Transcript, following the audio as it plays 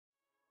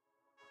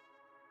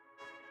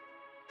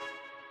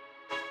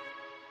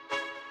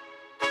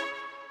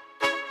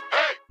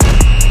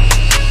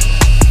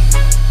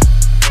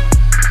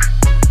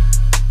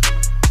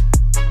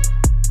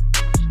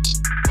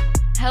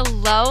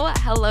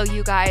Hello,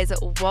 you guys.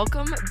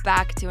 Welcome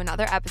back to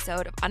another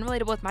episode of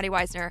Unrelatable with Madi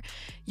Wisner,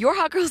 your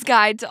hot girl's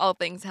guide to all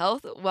things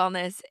health,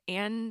 wellness,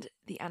 and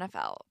the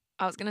NFL.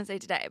 I was going to say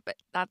today, but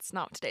that's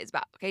not what today's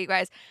about. Okay, you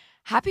guys,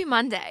 happy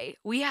Monday.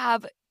 We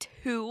have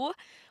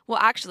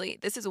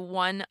this is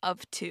one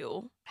of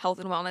two Health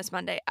and Wellness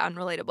Monday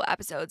Unrelatable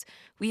episodes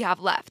we have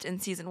left in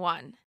season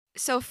 1.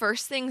 So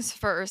first things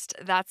first,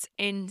 that's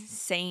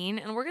insane.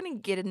 And we're going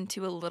to get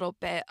into a little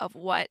bit of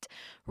what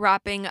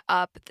wrapping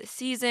up the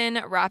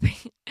season,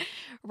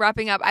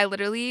 wrapping up.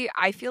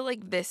 I feel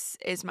like this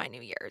is my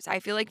New Year's. I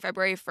feel like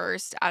February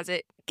 1st, as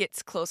it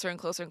gets closer and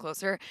closer and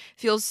closer,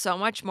 feels so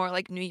much more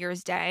like New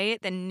Year's Day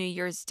than New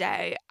Year's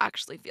Day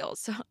actually feels.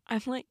 So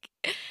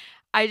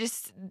I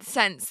just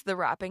sense the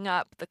wrapping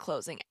up, the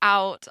closing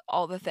out,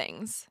 all the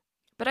things.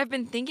 But I've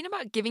been thinking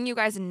about giving you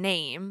guys a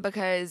name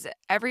because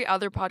every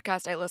other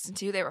podcast I listen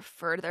to, they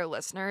refer to their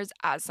listeners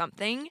as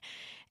something.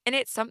 And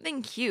it's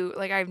something cute.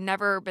 Like, I've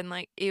never been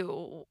like,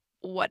 ew,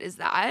 what is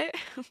that?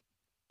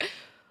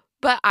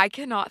 But I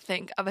cannot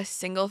think of a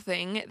single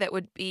thing that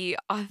would be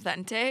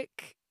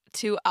authentic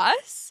to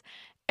us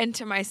and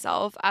to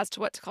myself as to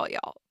what to call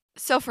y'all.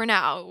 So for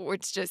now,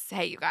 it's just,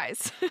 hey, you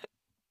guys.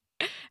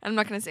 I'm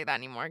not going to say that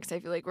anymore because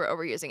I feel like we're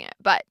overusing it.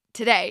 But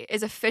today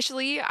is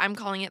officially, I'm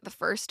calling it the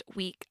first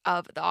week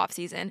of the off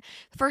season,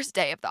 the first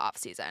day of the off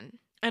season.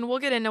 And we'll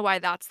get into why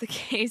that's the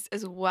case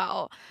as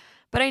well.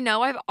 But I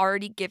know I've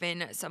already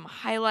given some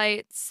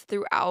highlights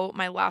throughout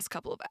my last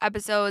couple of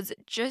episodes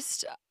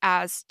just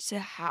as to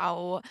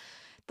how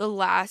the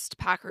last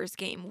Packers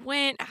game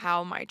went,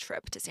 how my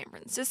trip to San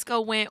Francisco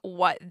went,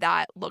 what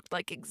that looked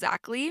like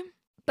exactly.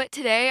 But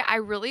today I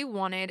really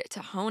wanted to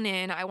hone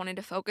in. I wanted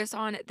to focus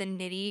on the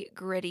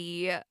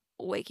nitty-gritty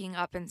waking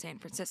up in San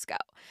Francisco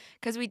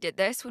because we did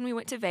this when we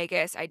went to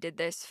Vegas. I did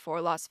this for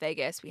Las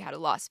Vegas. We had a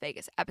Las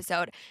Vegas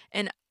episode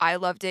and I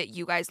loved it.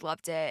 You guys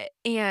loved it.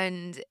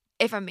 And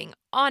if I'm being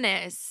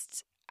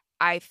honest,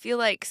 I feel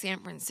like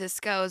San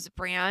Francisco's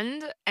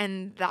brand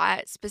and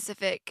that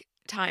specific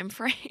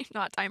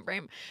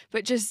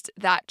but just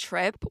that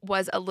trip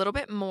was a little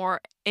bit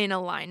more in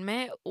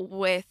alignment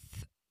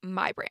with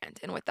my brand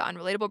and with the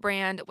Unrelatable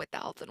brand, with the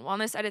health and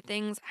wellness side of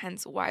things,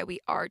 hence why we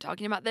are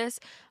talking about this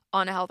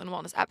on a health and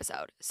wellness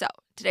episode. So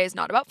today is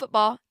not about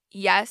football.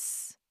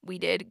 Yes, we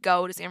did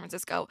go to San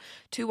Francisco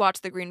to watch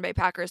the Green Bay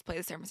Packers play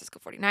the San Francisco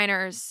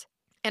 49ers.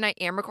 And I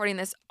am recording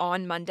this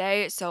on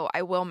Monday, so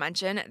I will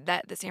mention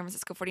that the San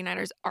Francisco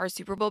 49ers are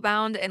Super Bowl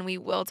bound, and we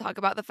will talk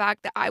about the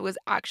fact that I was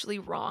actually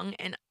wrong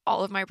in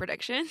all of my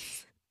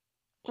predictions.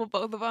 Well,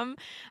 both of them.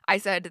 I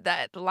said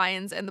that the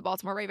Lions and the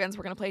Baltimore Ravens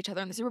were going to play each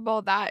other in the Super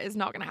Bowl. That is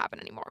not going to happen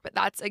anymore. But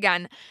that's,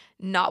 again,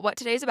 not what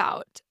today's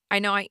about. I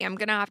know I am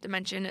going to have to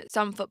mention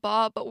some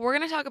football, but we're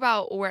going to talk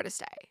about where to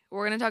stay.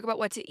 We're going to talk about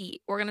what to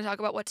eat. We're going to talk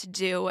about what to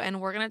do.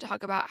 And we're going to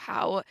talk about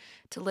how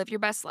to live your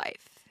best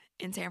life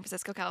in San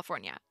Francisco,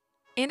 California.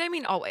 And I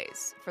mean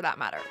always, for that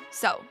matter.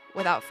 So,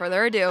 without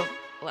further ado,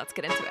 let's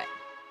get into it.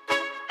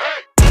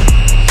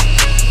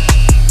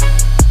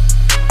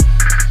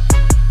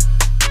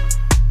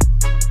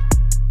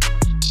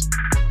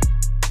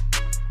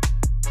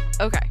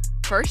 Okay,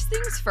 first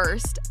things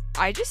first,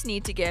 I just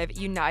need to give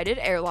United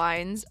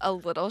Airlines a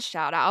little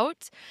shout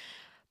out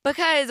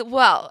because,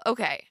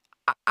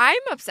 I'm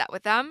upset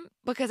with them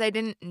because I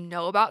didn't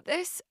know about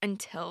this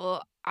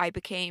until I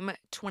became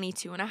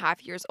 22 and a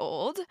half years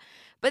old,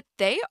 but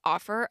they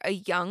offer a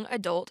young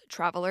adult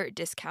traveler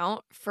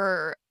discount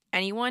for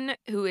anyone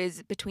who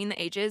is between the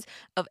ages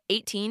of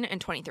 18 and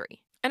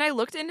 23. And I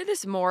looked into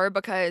this more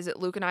because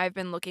Luke and I have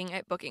been looking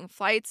at booking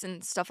flights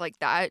and stuff like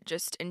that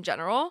just in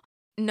general.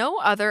 No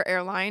other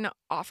airline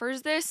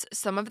offers this.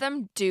 Some of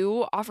them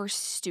do offer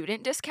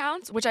student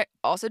discounts, which I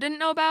also didn't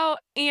know about.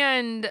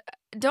 And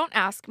don't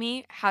ask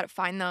me how to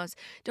find those.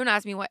 Don't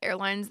ask me what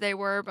airlines they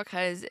were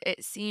because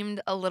it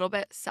seemed a little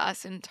bit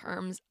sus in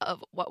terms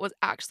of what was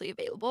actually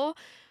available.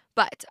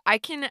 But I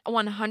can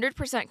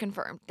 100%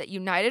 confirm that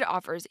United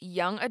offers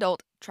young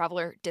adult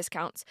traveler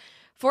discounts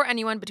for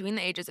anyone between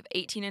the ages of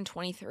 18 and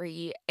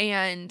 23.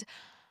 And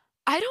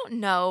I don't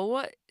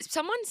know.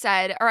 Someone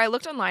said, or I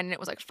looked online and it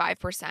was like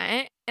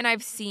 5%. And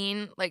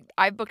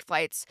I've booked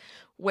flights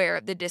where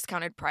the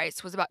discounted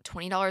price was about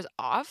 $20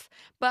 off.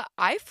 But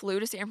I flew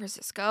to San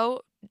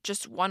Francisco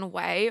just one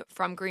way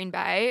from Green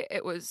Bay.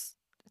 It was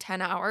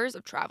 10 hours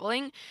of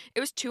traveling. It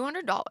was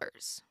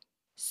 $200.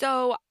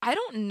 So I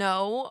don't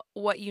know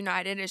what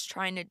United is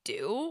trying to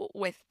do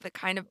with the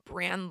kind of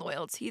brand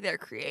loyalty they're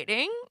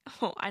creating.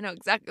 Oh, I know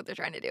exactly what they're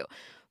trying to do.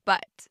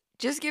 But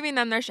just giving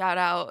them their shout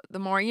out, the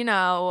more you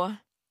know.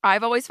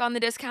 I've always found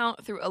the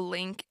discount through a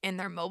link in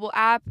their mobile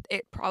app.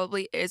 It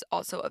probably is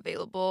also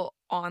available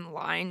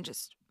online,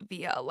 just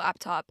via a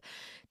laptop,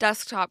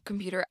 desktop,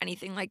 computer,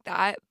 anything like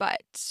that,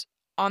 but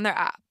on their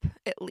app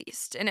at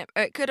least. And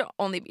it could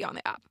only be on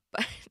the app,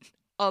 but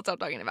I'll stop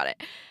talking about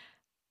it.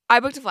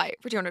 I booked a flight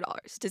for $200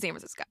 to San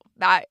Francisco.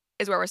 That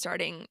is where we're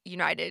starting.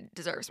 United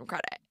deserves some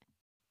credit.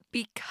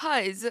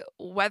 because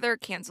weather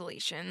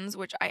cancellations,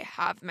 which I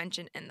have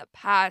mentioned in the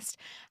past,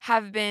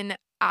 have been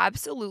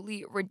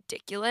absolutely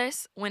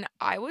ridiculous. When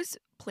I was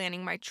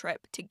planning my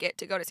trip to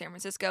go to San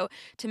Francisco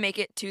to make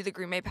it to the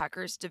Green Bay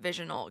Packers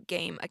divisional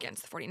game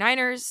against the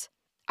 49ers,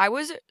 I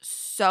was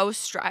so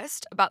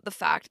stressed about the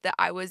fact that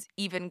I was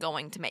even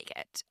going to make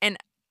it. And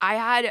I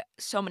had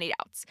so many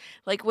doubts.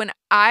 Like when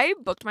I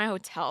booked my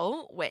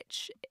hotel,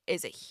 which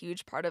is a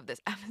huge part of this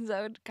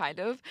episode, kind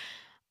of,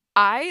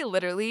 I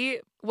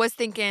literally was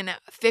thinking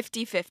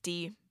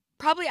 50-50,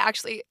 probably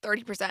actually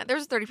 30%.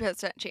 There's a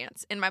 30%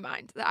 chance in my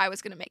mind that I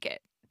was going to make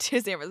it to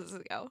San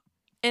Francisco.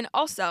 And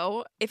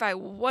also, if I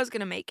was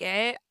going to make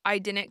it, I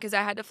didn't because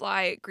I had to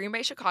fly Green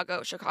Bay,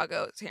 Chicago,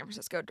 San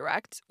Francisco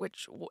direct,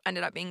 which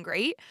ended up being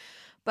great.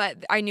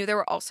 But I knew there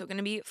were also going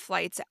to be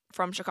flights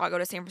from Chicago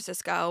to San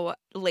Francisco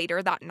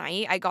later that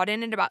night. I got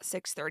in at about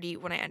 6:30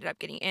 when I ended up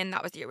getting in.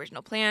 That was the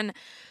original plan.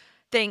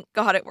 Thank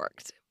God it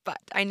worked.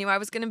 But I knew I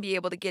was going to be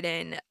able to get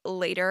in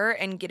later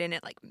and get in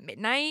at like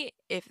midnight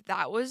if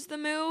that was the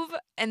move.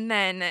 And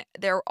then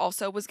there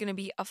also was going to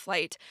be a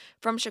flight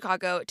from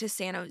Chicago to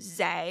San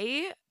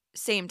Jose,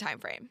 same time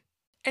frame.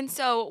 And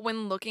so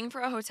when looking for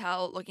a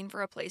hotel, looking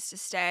for a place to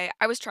stay,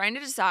 I was trying to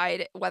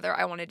decide whether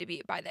I wanted to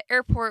be by the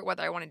airport,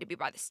 whether I wanted to be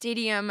by the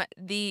stadium.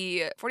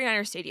 The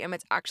 49ers stadium,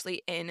 it's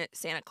actually in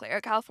Santa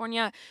Clara,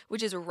 California,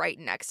 which is right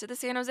next to the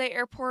San Jose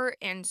airport,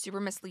 and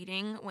super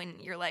misleading when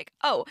you're like,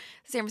 oh,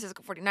 the San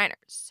Francisco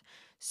 49ers.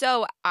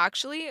 So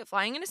actually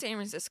flying into San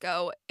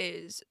Francisco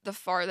is the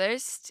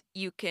farthest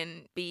you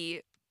can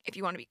be if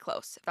you want to be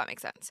close, if that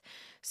makes sense.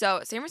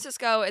 So San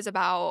Francisco is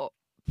about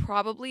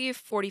probably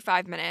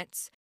 45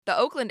 minutes. The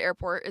Oakland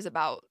airport is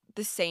about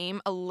the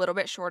same, a little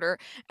bit shorter,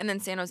 and then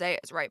San Jose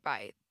is right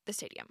by the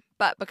stadium.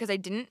 But because I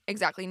didn't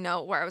exactly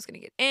know where I was going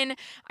to get in,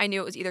 I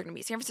knew it was either going to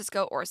be San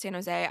Francisco or San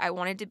Jose. I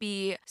wanted to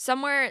be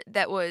somewhere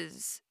that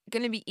was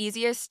going to be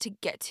easiest to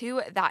get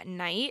to that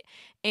night,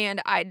 and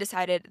I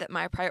decided that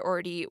my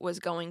priority was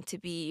going to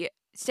be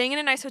staying in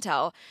a nice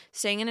hotel,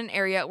 staying in an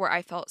area where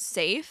I felt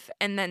safe,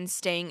 and then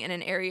staying in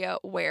an area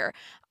where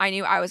I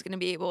knew I was going to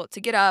be able to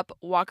get up,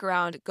 walk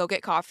around, go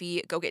get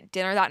coffee, go get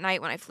dinner that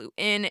night when I flew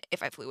in,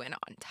 if I flew in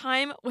on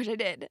time, which I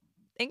did.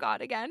 Thank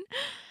God again.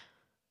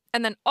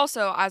 And then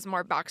also as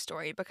more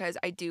backstory, because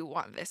I do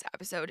want this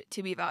episode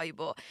to be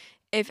valuable,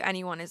 if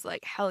anyone is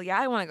like, hell yeah,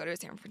 I want to go to a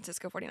San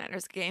Francisco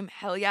 49ers game,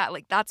 hell yeah,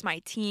 like that's my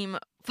team,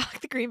 fuck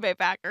the Green Bay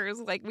Packers,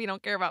 like we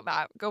don't care about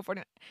that, go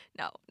 49ers.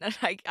 No,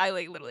 I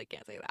like literally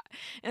can't say that.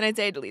 And I'd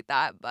say delete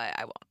that, but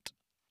I won't.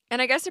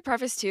 And I guess to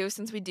preface too,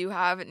 since we do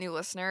have new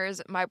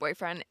listeners, my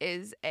boyfriend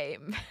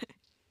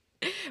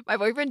my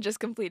boyfriend just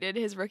completed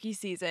his rookie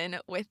season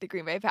with the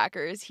Green Bay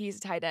Packers. He's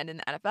a tight end in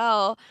the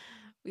NFL.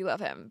 We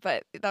love him,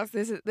 but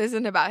this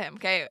isn't about him,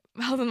 okay?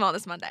 Health and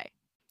Wellness Monday.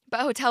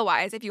 But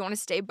hotel-wise, if you want to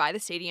stay by the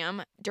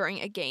stadium during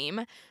a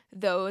game,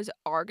 those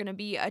are going to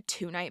be a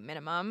 2-night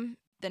minimum,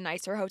 the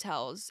nicer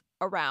hotels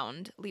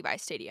around Levi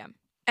Stadium.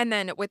 And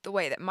then with the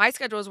way that my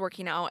schedule was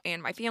working out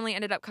and my family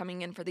ended up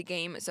coming in for the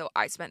game, so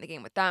I spent the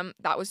game with them.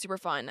 That was super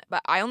fun,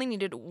 but I only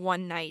needed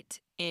one night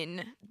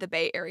in the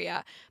Bay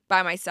Area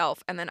by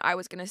myself, and then I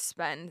was going to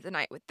spend the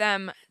night with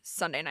them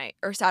Saturday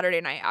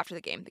night after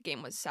the game. The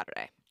game was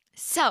Saturday.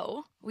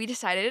 So we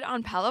decided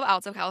on Palo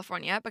Alto,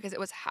 California, because it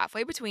was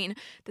halfway between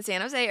the San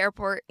Jose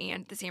airport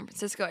and the San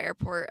Francisco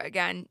airport.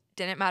 Again,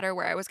 didn't matter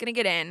where I was going to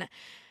get in.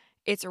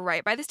 It's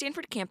right by the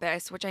Stanford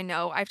campus, which I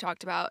know I've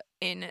talked about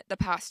in the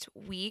past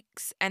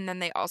weeks. And then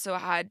they also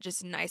had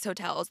just nice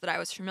hotels that I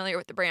was familiar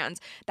with the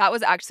brands. That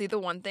was actually the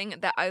one thing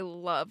that I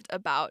loved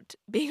about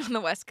being on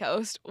the West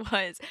Coast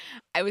was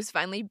I was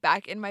finally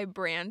back in my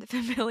brand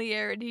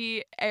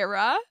familiarity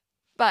era.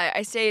 But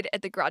I stayed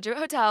at the Graduate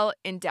Hotel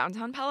in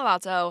downtown Palo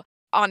Alto.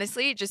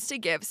 Honestly, just to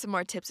give some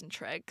more tips and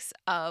tricks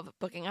of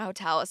booking a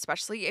hotel,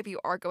 especially if you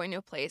are going to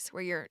a place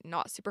where you're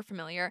not super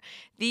familiar,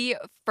 the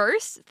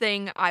first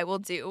thing I will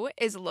do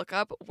is look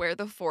up where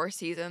the Four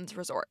Seasons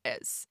Resort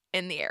is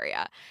in the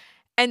area.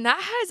 And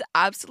that has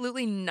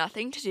absolutely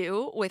nothing to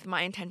do with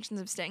my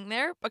intentions of staying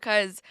there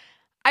because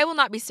I will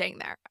not be staying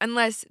there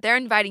unless they're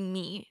inviting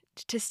me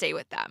to stay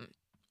with them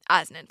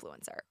as an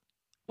influencer,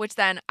 which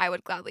then I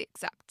would gladly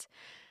accept.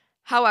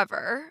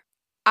 However,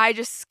 I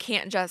just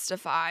can't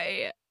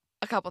justify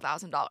a couple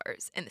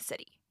 $1,000s in the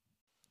city,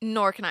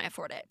 nor can I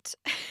afford it.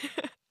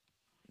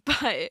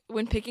 But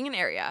when picking an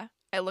area,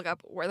 I look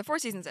up where the Four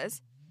Seasons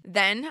is.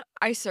 Then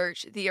I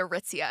search the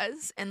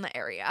Aritzias in the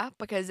area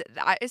because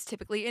that is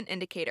typically an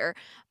indicator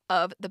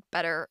of the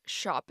better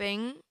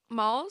shopping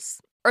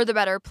malls or the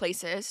better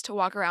places to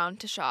walk around,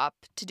 to shop,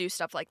 to do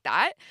stuff like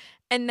that.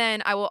 And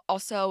then I will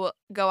also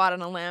go out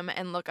on a limb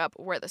and look up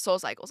where the Soul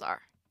Cycles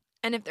are.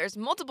 And if there's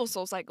multiple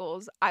Soul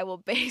Cycles, I will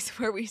base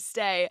where we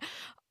stay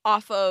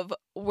off of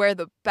where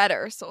the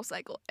better Soul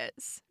Cycle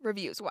is,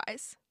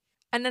 reviews-wise.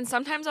 And then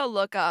sometimes I'll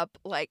look up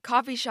like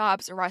coffee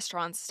shops or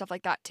restaurants, stuff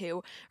like that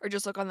too, or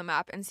just look on the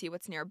map and see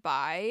what's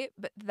nearby.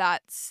 But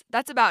that's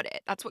about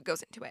it. That's what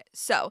goes into it.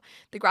 So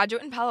the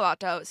Graduate in Palo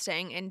Alto,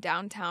 staying in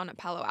downtown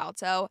Palo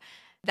Alto,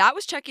 That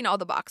was checking all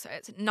the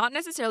boxes, not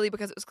necessarily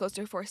because it was close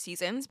to Four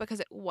Seasons, because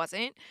it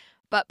wasn't,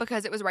 but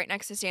because it was right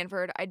next to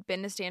Stanford. I'd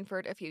been to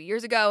Stanford a few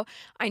years ago.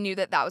 I knew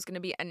that that was going to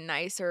be a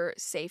nicer,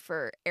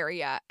 safer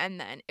area. And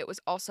then it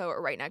was also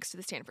right next to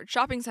the Stanford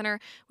Shopping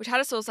Center, which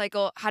had a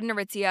SoulCycle, had an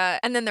Aritzia,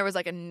 and then there was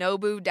like a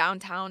Nobu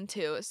downtown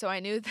too. So I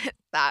knew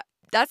that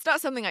that's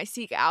not something I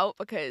seek out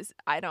because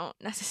I don't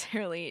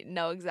necessarily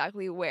know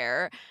exactly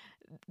where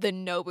the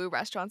Nobu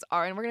restaurants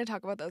are. And we're going to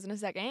talk about those in a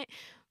second.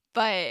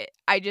 But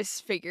I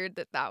just figured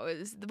that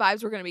the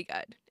vibes were going to be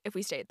good if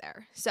we stayed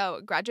there. So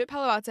Graduate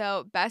Palo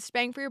Alto, best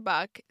bang for your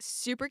buck,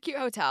 super cute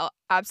hotel,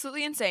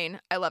 absolutely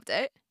insane. I loved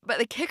it. But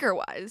the kicker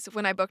was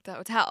when I booked the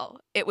hotel,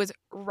 it was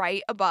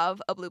right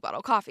above a Blue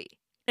Bottle Coffee.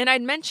 And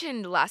I'd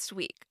mentioned last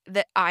week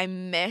that I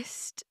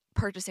missed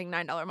purchasing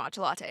 $9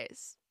 matcha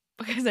lattes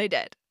because I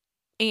did.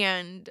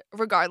 And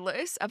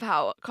regardless of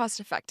how cost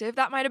effective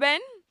that might have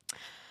been,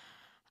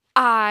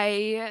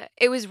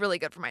 it was really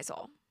good for my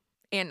soul.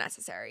 And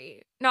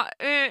necessary. Not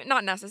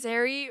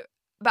necessary,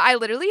 but I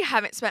literally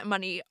haven't spent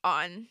money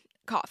on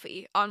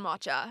coffee, on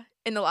matcha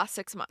in the last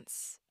 6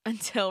 months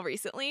until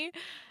recently,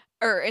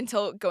 or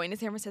until going to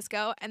San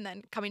Francisco and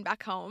then coming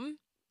back home.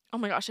 Oh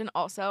my gosh, and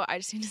also I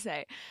just need to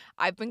say,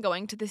 I've been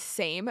going to the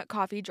same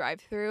coffee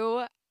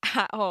drive-through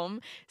at home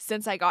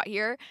since I got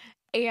here,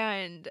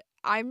 and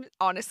I'm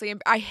honestly,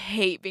 I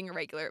hate being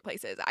regular at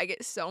places. I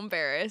get so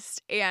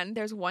embarrassed. And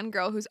there's one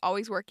girl who's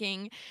always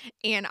working,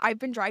 and I've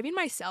been driving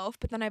myself,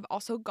 but then I've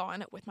also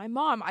gone with my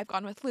mom. I've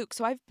gone with Luke.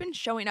 So I've been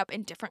showing up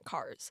in different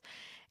cars.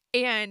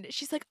 And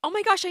she's like, oh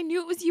my gosh, I knew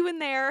it was you in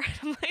there.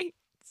 I'm like,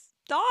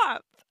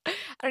 stop. I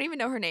don't even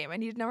know her name. I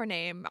need to know her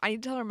name. I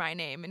need to tell her my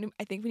name. And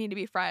I think we need to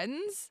be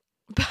friends.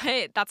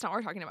 But that's not what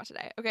we're talking about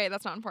today. Okay,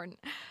 that's not important.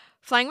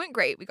 Flying went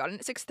great. We got in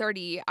at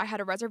 6:30. I had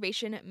a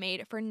reservation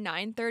made for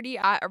 9:30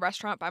 at a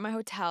restaurant by my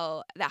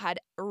hotel that had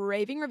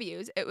raving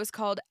reviews. It was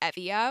called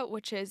Evia,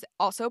 which is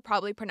also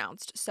probably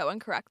pronounced so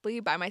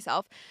incorrectly by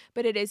myself,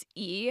 but it is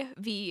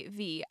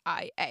Evvia.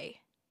 I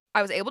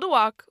was able to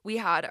walk. We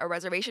had a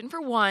reservation for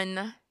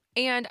one,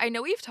 and I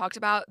know we've talked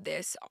about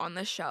this on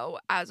the show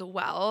as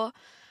well.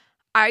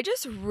 I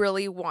just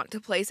really want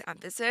to place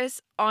emphasis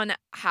on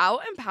how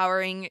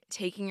empowering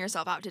taking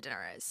yourself out to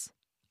dinner is.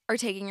 Or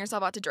taking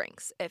yourself out to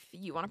drinks if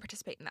you want to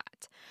participate in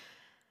that.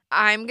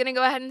 I'm going to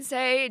go ahead and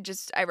say,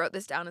 I wrote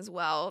this down as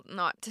well,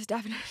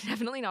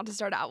 definitely not to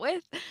start out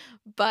with,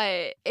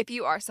 but if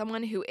you are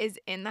someone who is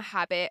in the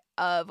habit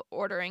of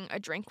ordering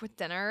a drink with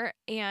dinner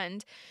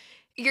and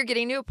you're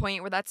getting to a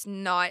point where that's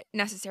not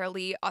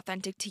necessarily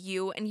authentic to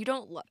you and you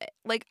don't love it.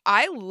 Like,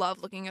 I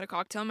love looking at a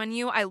cocktail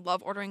menu. I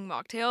love ordering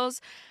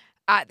mocktails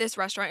at this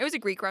restaurant. It was a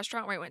Greek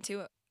restaurant where I went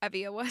to.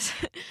 Evia was,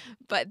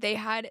 but they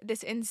had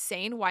this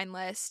insane wine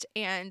list,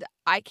 and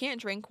I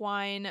can't drink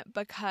wine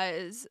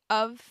because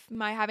of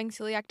my having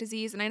celiac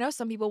disease, and I know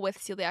some people with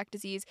celiac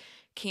disease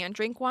can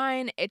drink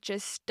wine. It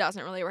just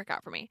doesn't really work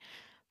out for me.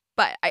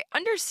 But I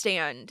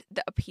understand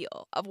the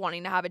appeal of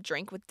wanting to have a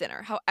drink with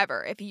dinner.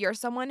 However, if you're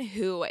someone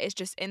who is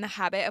just in the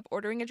habit of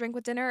ordering a drink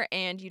with dinner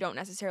and you don't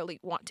necessarily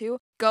want to,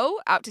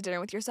 go out to dinner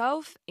with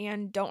yourself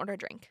and don't order a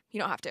drink. You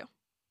don't have to.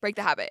 Break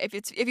the habit. If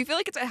you feel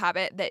like it's a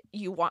habit that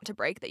you want to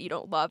break, that you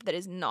don't love, that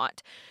is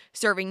not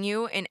serving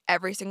you in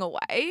every single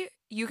way,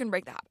 you can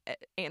break the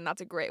habit, and that's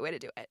a great way to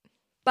do it.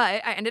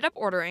 But I ended up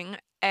ordering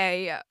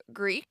a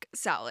Greek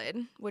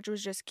salad, which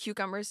was just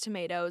cucumbers,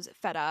 tomatoes,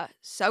 feta,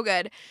 so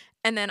good.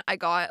 And then I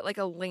got like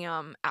a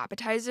lamb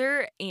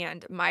appetizer,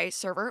 and my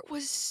server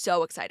was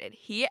so excited.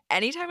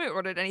 Anytime I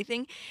ordered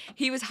anything,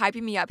 he was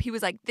hyping me up. He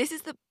was like, this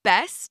is the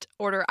best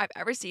order I've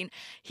ever seen.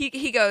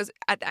 He goes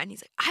at the end,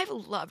 he's like, I've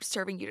loved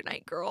serving you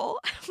tonight, girl.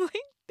 I'm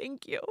like,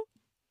 thank you.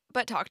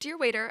 But talk to your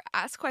waiter,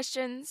 ask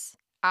questions,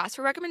 ask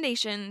for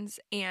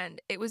recommendations,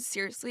 and it was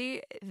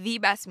seriously the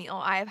best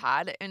meal I have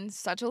had in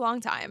such a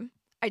long time.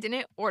 I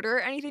didn't order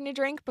anything to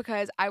drink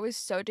because I was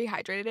so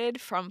dehydrated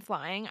from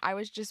flying. I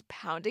was just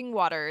pounding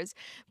waters.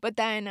 But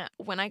then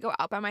when I go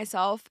out by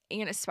myself,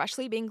 and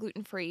especially being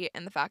gluten-free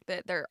and the fact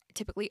that there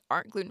typically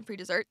aren't gluten-free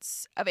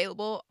desserts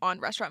available on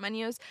restaurant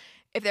menus,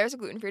 if there's a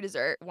gluten-free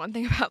dessert, one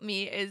thing about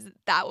me is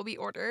that will be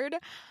ordered.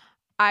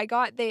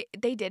 They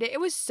did it. It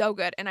was so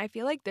good. And I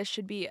feel like this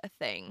should be a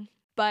thing.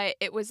 But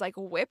it was like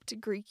whipped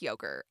Greek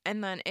yogurt.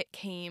 And then it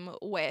came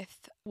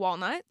with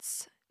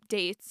walnuts,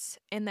 dates,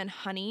 and then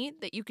honey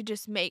that you could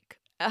just make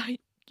a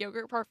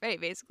yogurt parfait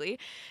basically.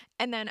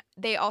 And then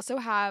they also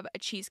have a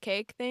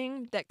cheesecake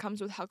thing that comes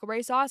with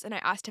huckleberry sauce, and I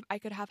asked if I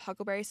could have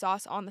huckleberry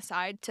sauce on the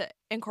side to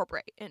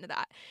incorporate into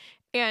that.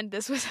 And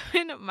this was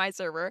when my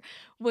server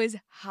was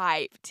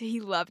hyped. He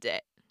loved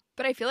it.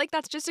 But I feel like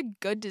that's just a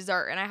good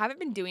dessert, and I haven't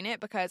been doing it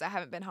because I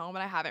haven't been home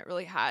and I haven't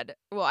really had,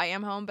 well, I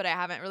am home, but I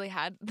haven't really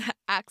had the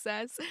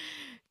access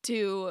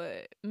to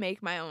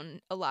make my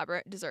own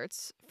elaborate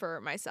desserts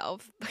for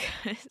myself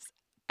because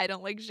I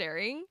don't like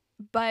sharing.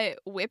 But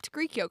whipped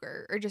Greek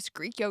yogurt, or just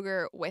Greek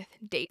yogurt with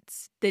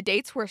dates. The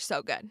dates were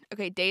so good.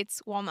 Okay,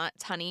 dates,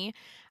 walnuts, honey.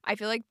 I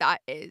feel like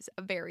that is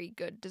a very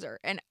good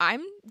dessert. And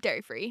I'm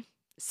dairy free.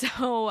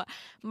 So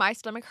my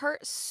stomach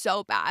hurt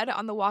so bad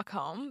on the walk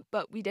home,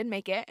 but we did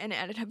make it and it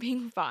ended up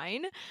being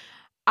fine.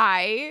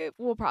 I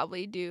will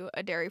probably do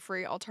a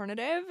dairy-free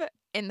alternative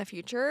in the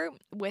future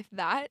with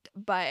that,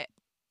 but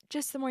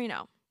just the more you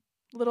know.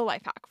 Little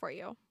life hack for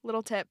you.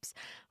 Little tips,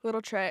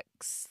 little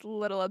tricks,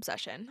 little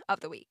obsession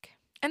of the week.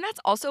 And that's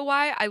also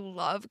why I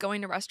love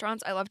going to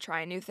restaurants. I love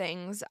trying new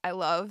things. I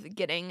love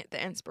getting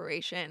the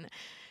inspiration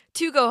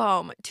to go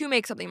home, to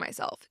make something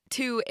myself,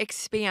 to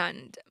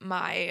expand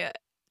my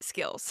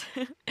skills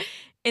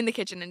in the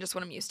kitchen and just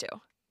what I'm used to.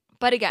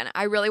 But again,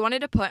 I really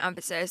wanted to put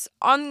emphasis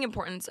on the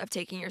importance of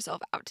taking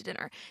yourself out to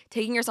dinner,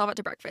 taking yourself out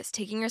to breakfast,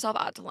 taking yourself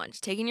out to lunch,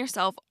 taking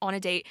yourself on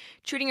a date,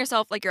 treating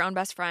yourself like your own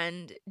best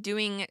friend,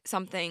 doing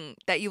something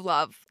that you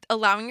love,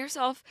 allowing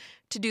yourself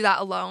to do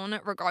that alone,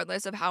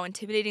 regardless of how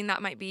intimidating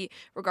that might be,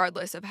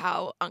 regardless of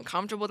how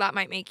uncomfortable that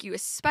might make you,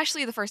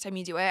 especially the first time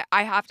you do it.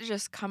 I have to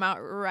just come out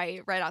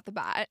right out the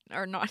bat,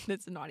 or not,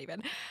 it's not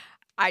even.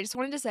 I just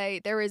wanted to say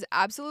there is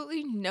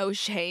absolutely no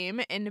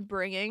shame in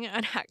bringing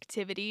an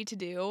activity to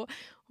do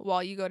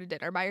while you go to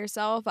dinner by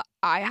yourself.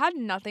 I had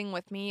nothing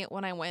with me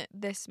when I went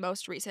this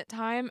most recent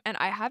time, and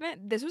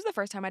this was the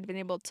first time I'd been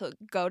able to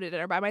go to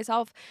dinner by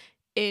myself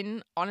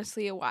in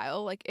honestly a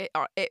while. Like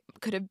it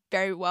could have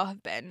very well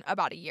have been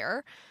about a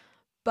year,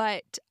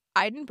 but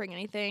I didn't bring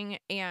anything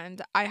and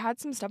I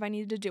had some stuff I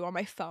needed to do on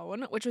my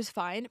phone, which was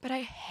fine, but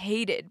I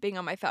hated being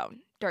on my phone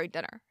during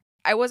dinner.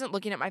 I wasn't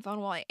looking at my phone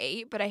while I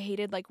ate, but I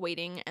hated like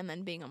waiting and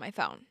then being on my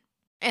phone.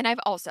 And I've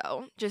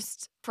also,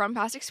 just from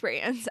past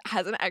experience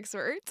as an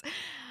expert,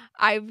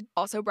 I've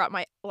also brought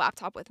my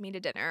laptop with me to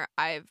dinner.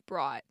 I've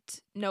brought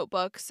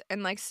notebooks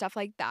and like stuff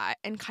like that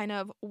and kind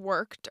of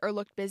worked or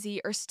looked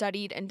busy or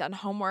studied and done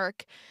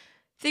homework,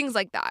 things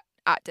like that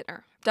at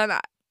dinner. Done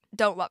that.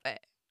 Don't love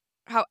it.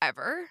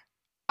 However,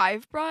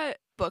 I've brought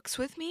books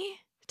with me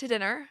to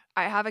dinner.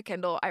 I have a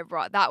Kindle. I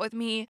brought that with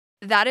me.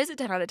 That is a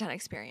 10 out of 10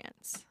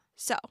 experience.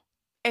 So,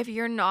 if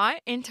you're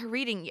not into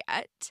reading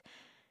yet,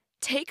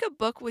 take a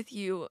book with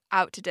you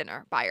out to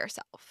dinner by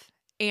yourself.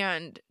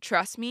 And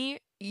trust me,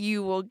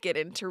 you will get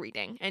into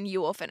reading and you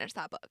will finish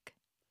that book.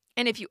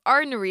 And if you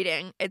are into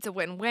reading, it's a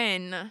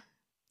win-win.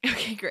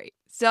 Okay, great.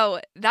 So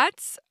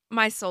that's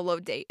my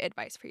solo date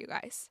advice for you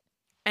guys.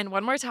 And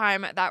one more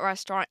time, that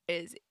restaurant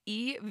is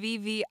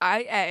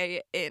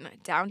EVVIA in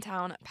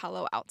downtown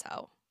Palo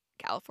Alto,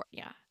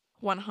 California.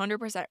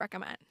 100%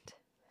 recommend.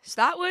 So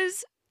that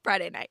was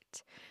Friday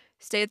night.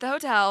 Stayed at the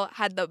hotel,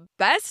 had the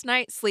best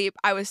night's sleep.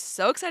 I was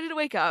so excited to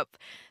wake up.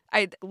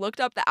 I looked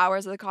up the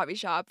hours of the coffee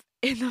shop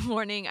in the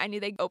morning. I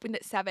knew they opened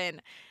at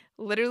 7.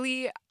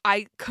 Literally,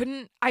 I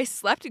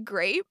slept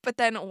great, but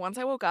then once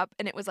I woke up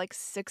and it was like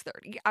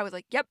 6:30, I was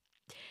like, yep.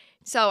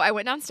 So I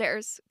went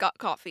downstairs, got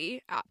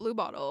coffee at Blue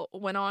Bottle,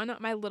 went on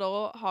my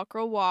little hot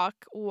girl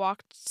walk,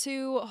 walked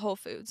to Whole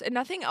Foods, and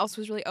nothing else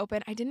was really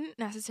open. I didn't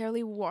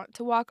necessarily want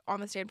to walk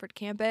on the Stanford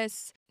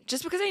campus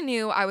just because I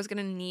knew I was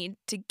going to need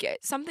to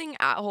get something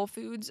at Whole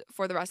Foods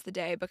for the rest of the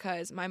day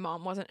because my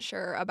mom wasn't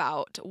sure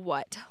about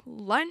what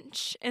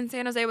lunch in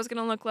San Jose was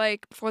going to look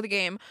like before the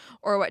game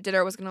or what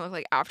dinner was going to look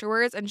like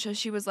afterwards. And so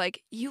she was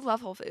like, you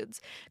love Whole Foods.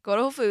 Go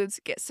to Whole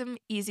Foods, get some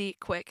easy,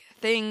 quick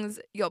things.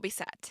 You'll be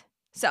set.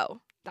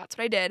 So that's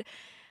what I did.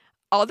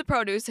 All the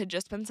produce had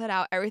just been set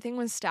out. Everything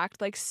was stacked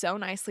like so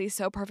nicely,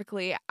 so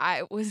perfectly.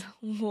 I was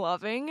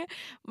loving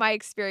my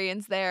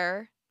experience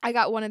there. I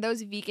got one of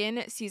those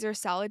vegan Caesar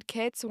salad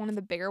kits, one of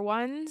the bigger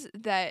ones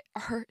that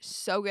are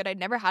so good. I'd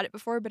never had it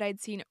before, but I'd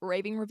seen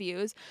raving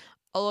reviews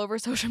all over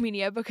social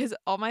media because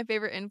all my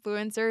favorite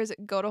influencers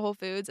go to Whole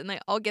Foods and they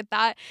all get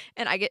that.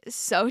 And I get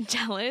so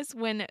jealous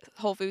when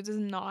Whole Foods is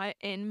not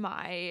in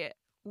my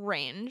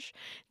range.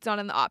 It's not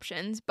in the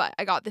options, but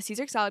I got the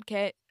Caesar salad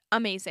kit.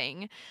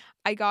 Amazing.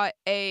 I got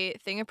a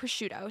thing of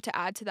prosciutto to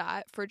add to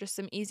that for just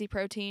some easy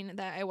protein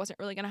that I wasn't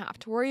really going to have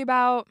to worry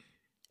about.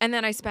 And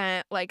then I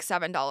spent like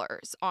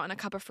 $7 on a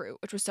cup of fruit,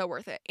 which was so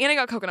worth it. And I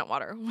got coconut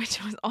water,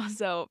 which was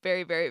also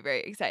very, very,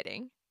 very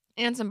exciting.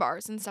 And some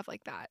bars and stuff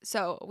like that.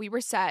 So we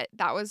were set.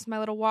 That was my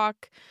little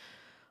walk.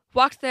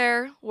 Walked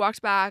there,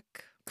 walked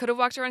back. Could have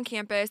walked around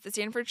campus. The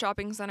Stanford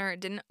Shopping Center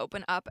didn't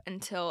open up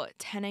until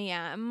 10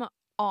 a.m.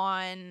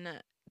 on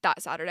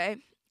that Saturday.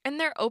 And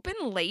they're open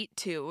late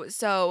too.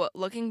 So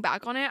looking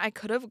back on it, I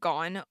could have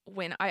gone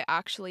when I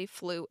actually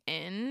flew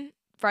in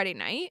Friday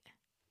night.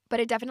 But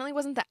it definitely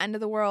wasn't the end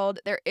of the world.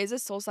 There is a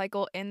Soul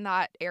Cycle in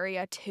that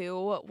area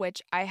too, which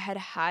I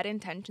had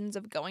intentions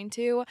of going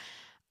to.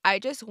 I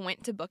just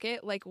went to book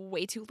it like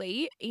way too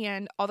late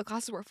and all the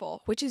classes were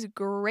full, which is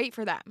great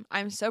for them.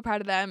 I'm so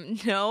proud of them.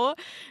 No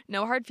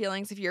hard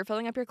feelings. If you're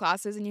filling up your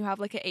classes and you have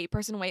like an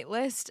 8-person wait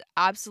list,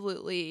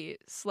 absolutely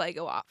slay,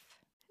 go off.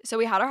 So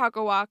we had our hot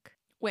girl walk.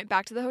 Went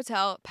back to the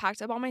hotel,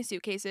 packed up all my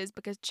suitcases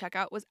because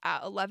checkout was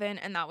at 11,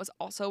 and that was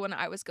also when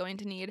I was going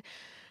to need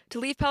to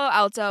leave Palo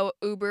Alto,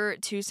 Uber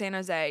to San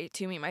Jose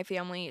to meet my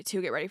family to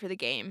get ready for the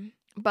game.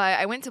 But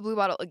I went to Blue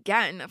Bottle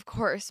again, of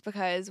course,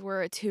 because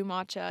we're a 2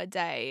 matcha a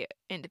day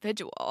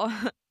individual.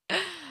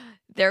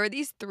 There were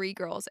these 3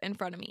 girls in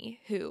front of me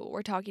who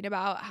were talking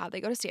about how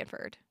they go to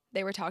Stanford.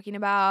 They were talking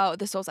about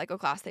the SoulCycle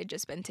class they'd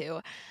just been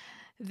to.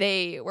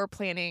 They were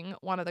planning,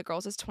 one of the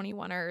girls is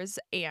 21ers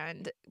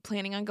and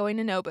planning on going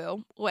to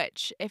Nobu,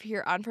 which, if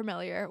you're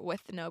unfamiliar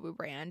with the Nobu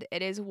brand,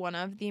 it is one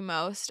of the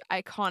most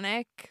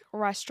iconic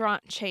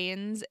restaurant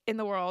chains in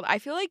the world. I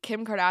feel like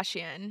Kim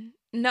Kardashian.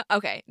 No,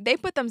 okay, they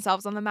put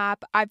themselves on the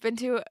map. I've been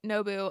to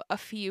Nobu a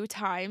few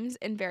times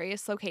in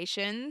various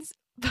locations,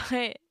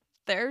 but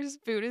their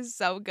food is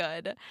so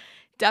good.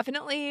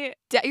 Definitely,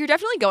 you're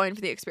definitely going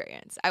for the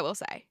experience, I will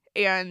say.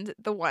 And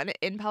the one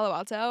in Palo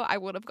Alto, I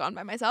would have gone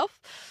by myself,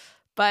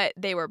 but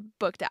they were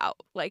booked out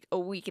like a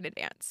week in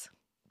advance.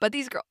 But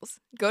these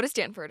girls go to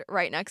Stanford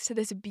right next to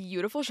this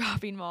beautiful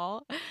shopping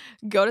mall,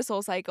 go to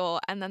SoulCycle,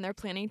 and then they're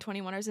planning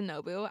 21ers in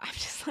Nobu. I'm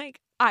just like,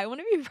 I want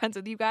to be friends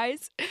with you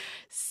guys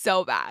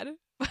so bad.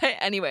 But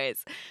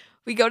anyways,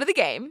 we go to the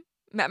game,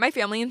 met my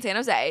family in San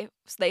Jose.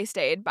 So they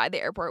stayed by the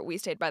airport. We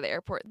stayed by the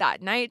airport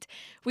that night.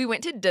 We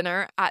went to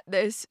dinner at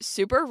this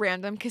super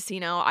random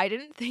casino. I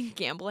didn't think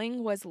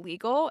gambling was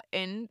legal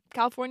in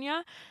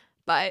California,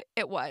 but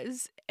it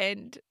was.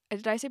 And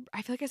did I say,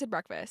 I feel like I said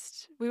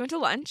breakfast. We went to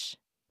lunch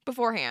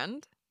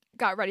beforehand,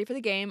 got ready for the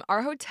game.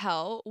 Our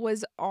hotel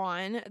was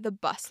on the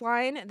bus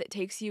line that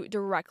takes you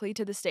directly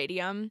to the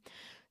stadium.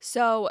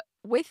 So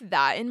with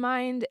that in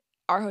mind,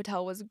 our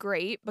hotel was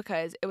great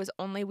because it was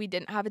only, we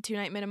didn't have a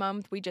 2-night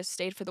minimum. We just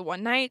stayed for the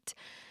one night.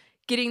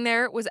 Getting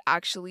there was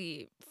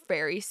actually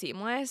very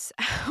seamless.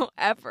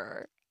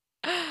 However,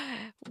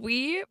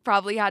 we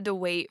probably had to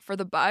wait for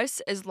the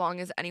bus as long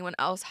as anyone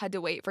else had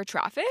to wait for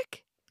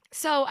traffic.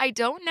 So I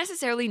don't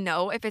necessarily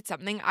know if it's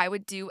something I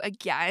would do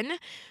again.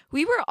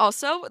 We were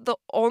also the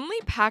only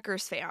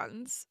Packers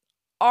fans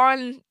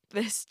on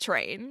this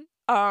train,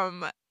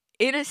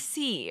 in a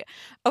sea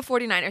of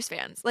 49ers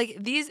fans. Like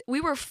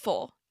we were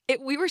full.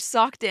 We were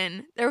socked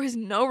in. There was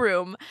no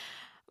room.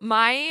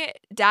 My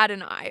dad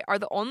and I are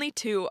the only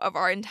two of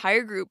our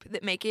entire group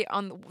that make it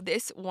on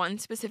this one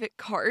specific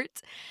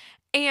cart.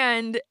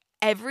 And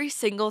every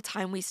single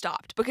time we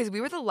stopped, because we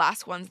were the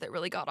last ones that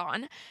really got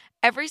on,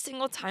 every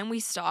single time we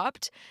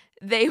stopped,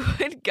 they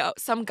would go,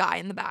 some guy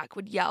in the back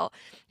would yell,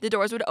 the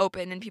doors would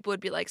open and people would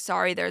be like,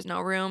 sorry, there's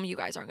no room, you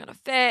guys aren't gonna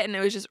fit. And it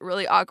was just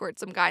really awkward.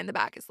 Some guy in the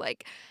back is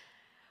like,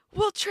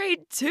 we'll trade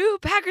 2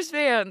 Packers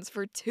fans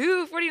for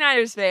 2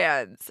 49ers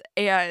fans.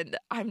 And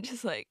I'm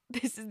just like,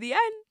 this is the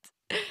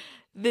end.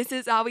 This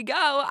is how we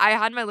go. I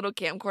had my little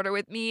camcorder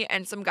with me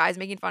and some guy's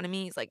making fun of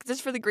me. He's like, is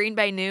this for the Green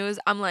Bay News?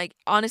 I'm like,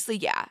 honestly,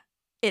 yeah,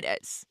 it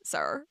is,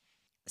 sir.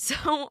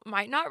 So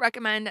might not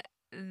recommend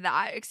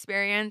that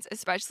experience,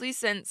 especially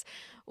since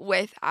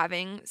with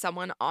having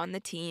someone on the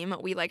team,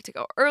 we like to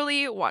go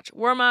early, watch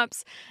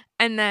warm-ups,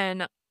 and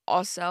then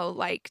also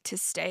like to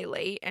stay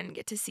late and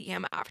get to see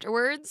him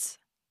afterwards.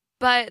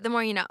 But the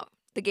more you know.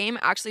 The game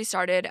actually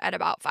started at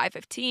about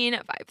 5:15,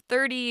 at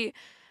 5:30.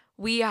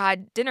 We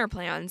had dinner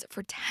plans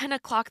for 10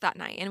 o'clock that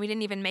night, and we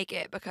didn't even make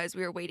it because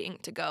we were waiting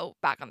to go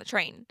back on the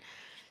train.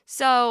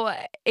 So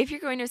if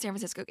you're going to a San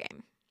Francisco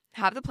game,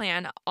 have the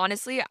plan.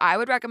 Honestly, I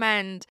would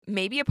recommend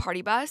maybe a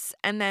party bus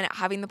and then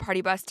having the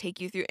party bus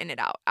take you through in and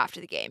out after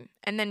the game.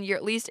 And then you're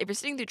at least, if you're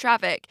sitting through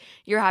traffic,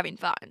 you're having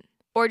fun.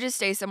 Or just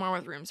stay somewhere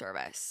with room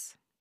service.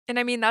 And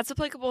I mean, that's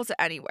applicable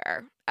to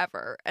anywhere,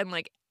 ever. And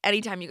like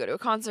anytime you go to a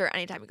concert,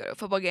 anytime you go to a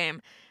football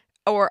game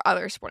or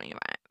other sporting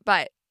event.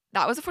 But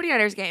that was a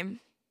 49ers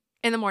game.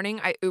 In the morning,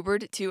 I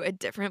Ubered to a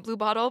different Blue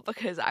Bottle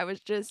because I was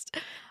just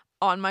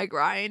on my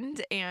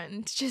grind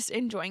and just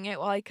enjoying it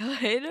while I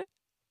could.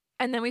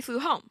 And then we flew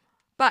home.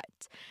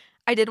 But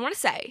I did want to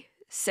say,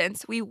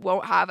 since we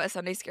won't have a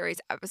Sunday Scaries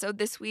episode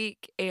this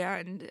week,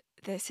 and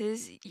this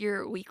is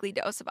your weekly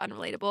dose of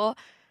Unrelatable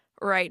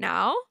right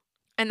now,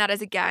 and that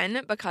is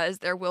again because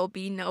there will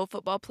be no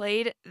football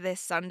played this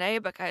Sunday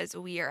because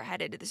we are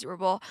headed to the Super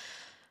Bowl.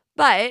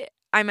 But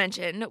I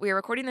mentioned we are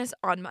recording this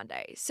on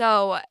Monday.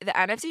 So the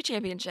NFC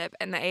Championship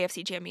and the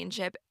AFC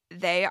Championship,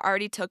 they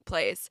already took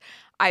place.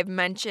 I've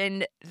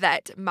mentioned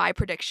that my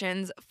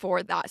predictions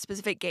for that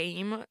specific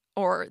game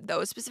or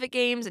those specific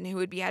games and who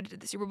would be headed to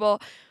the Super Bowl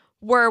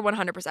were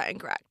 100%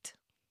 incorrect.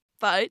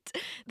 But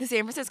the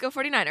San Francisco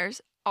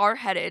 49ers are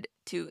headed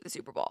to the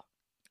Super Bowl.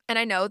 And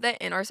I know that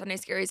in our Sunday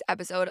Scaries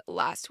episode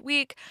last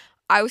week,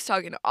 I was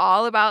talking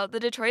all about the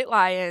Detroit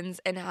Lions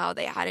and how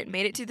they hadn't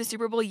made it to the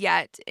Super Bowl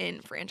yet in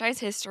franchise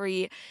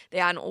history. They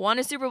hadn't won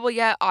a Super Bowl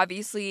yet.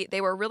 Obviously,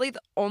 they were really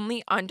the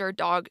only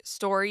underdog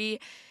story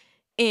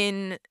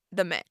in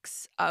the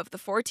mix of the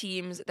 4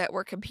 teams that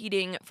were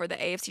competing for the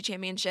AFC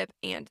Championship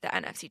and the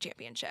NFC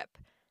Championship.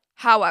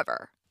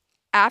 However,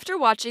 after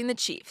watching the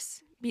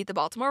Chiefs beat the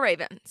Baltimore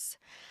Ravens,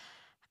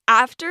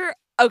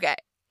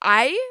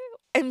 I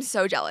am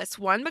so jealous.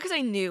 One, because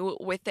I knew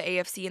with the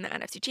AFC and the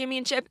NFC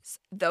Championships,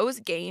 those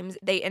games,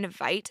 they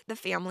invite the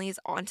families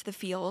onto the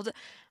field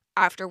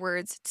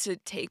afterwards to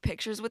take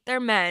pictures with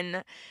their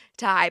men,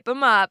 to hype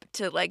them up,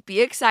 to like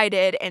be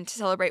excited and to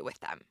celebrate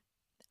with them.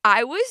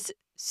 I was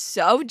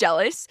so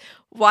jealous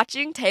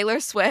watching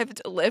Taylor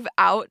Swift live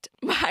out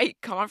my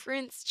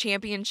conference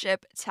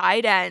championship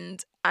tight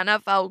end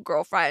NFL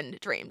girlfriend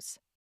dreams.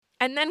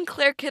 And then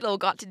Claire Kittle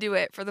got to do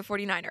it for the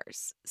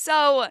 49ers.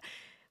 So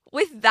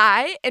with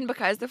that, and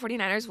because the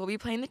 49ers will be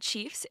playing the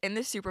Chiefs in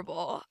the Super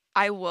Bowl,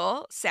 I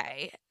will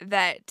say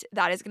that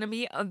that is going to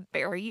be a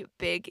very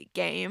big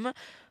game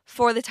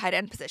for the tight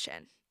end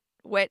position,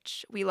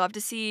 which we love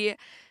to see.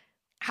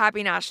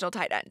 Happy National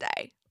Tight End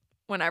Day,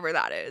 whenever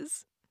that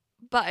is.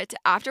 But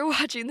after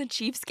watching the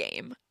Chiefs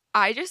game,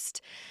 I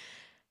just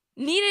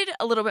needed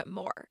a little bit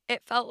more.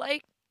 It felt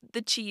like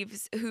the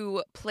Chiefs,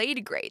 who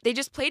played great, they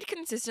just played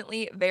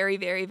consistently very,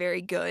 very, very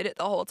good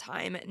the whole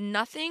time.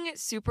 Nothing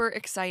super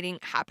exciting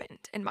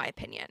happened, in my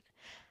opinion.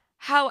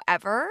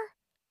 However,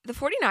 the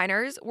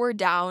 49ers were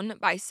down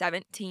by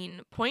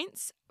 17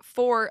 points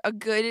for a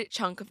good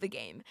chunk of the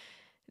game.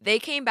 They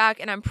came back,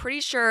 and I'm pretty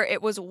sure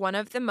it was one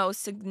of the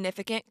most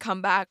significant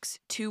comebacks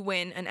to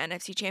win an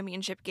NFC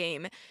Championship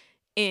game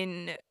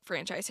in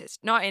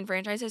not in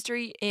franchise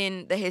history,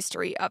 in the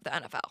history of the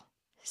NFL.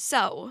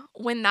 So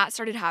when that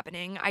started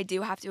happening, I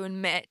do have to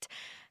admit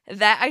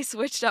that I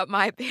switched up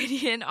my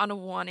opinion on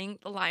wanting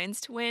the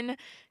Lions to win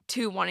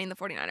to wanting the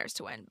 49ers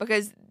to win,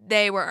 because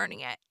they were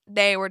earning it.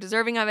 They were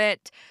deserving of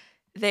it.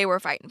 They were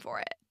fighting for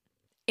it.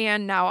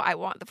 And now I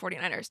want the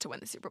 49ers to win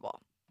the Super Bowl.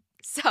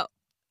 So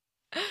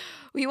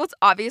we will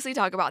obviously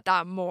talk about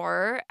that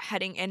more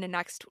heading into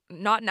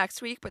not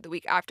next week, but the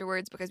week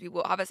afterwards, because we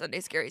will have a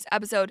Sunday Scaries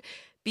episode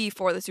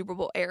before the Super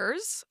Bowl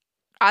airs.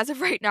 As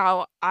of right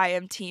now, I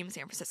am Team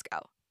San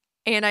Francisco.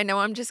 And I know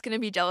I'm just going to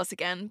be jealous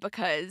again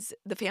because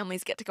the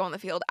families get to go on the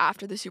field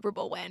after the Super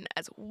Bowl win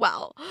as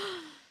well.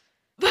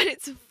 But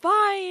it's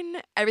fine.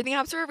 Everything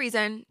happens for a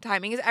reason.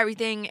 Timing is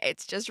everything.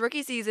 It's just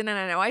rookie season, and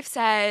I know I've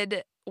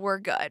said we're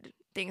good.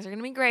 Things are going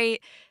to be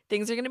great.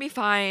 Things are going to be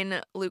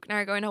fine. Luke and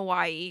I are going to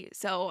Hawaii,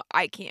 so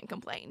I can't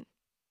complain.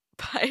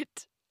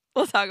 But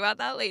we'll talk about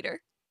that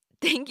later.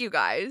 Thank you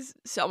guys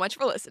so much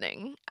for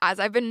listening. As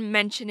I've been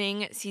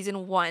mentioning,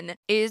 season 1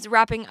 is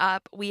wrapping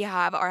up. We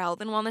have our health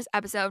and wellness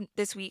episode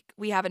this week.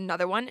 We have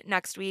another one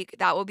next week.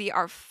 That will be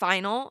our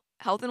final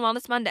Health and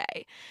Wellness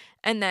Monday.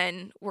 And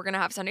then we're going to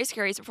have Sunday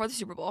Scaries before the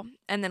Super Bowl.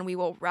 And then we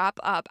will wrap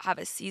up, have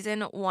a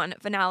season 1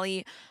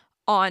 finale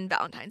on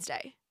Valentine's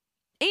Day.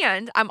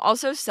 And I'm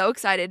also so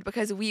excited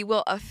because we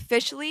will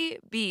officially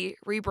be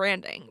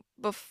rebranding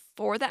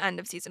before the end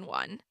of season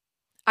 1.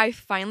 I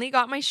finally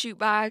got my shoot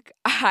back.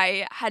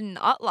 I had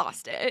not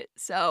lost it,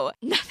 so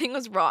nothing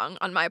was wrong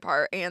on my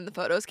part, and the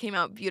photos came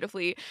out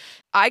beautifully.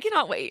 I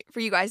cannot wait for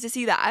you guys to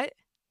see that.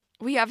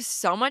 We have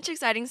so much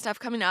exciting stuff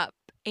coming up,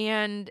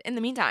 and in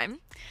the meantime,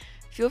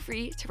 feel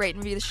free to rate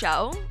and review the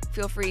show.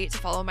 Feel free to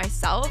follow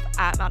myself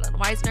at Madeline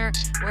Weisner,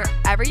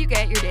 wherever you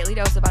get your daily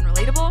dose of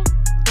unrelatable,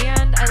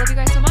 and I love you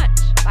guys so much.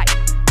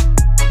 Bye.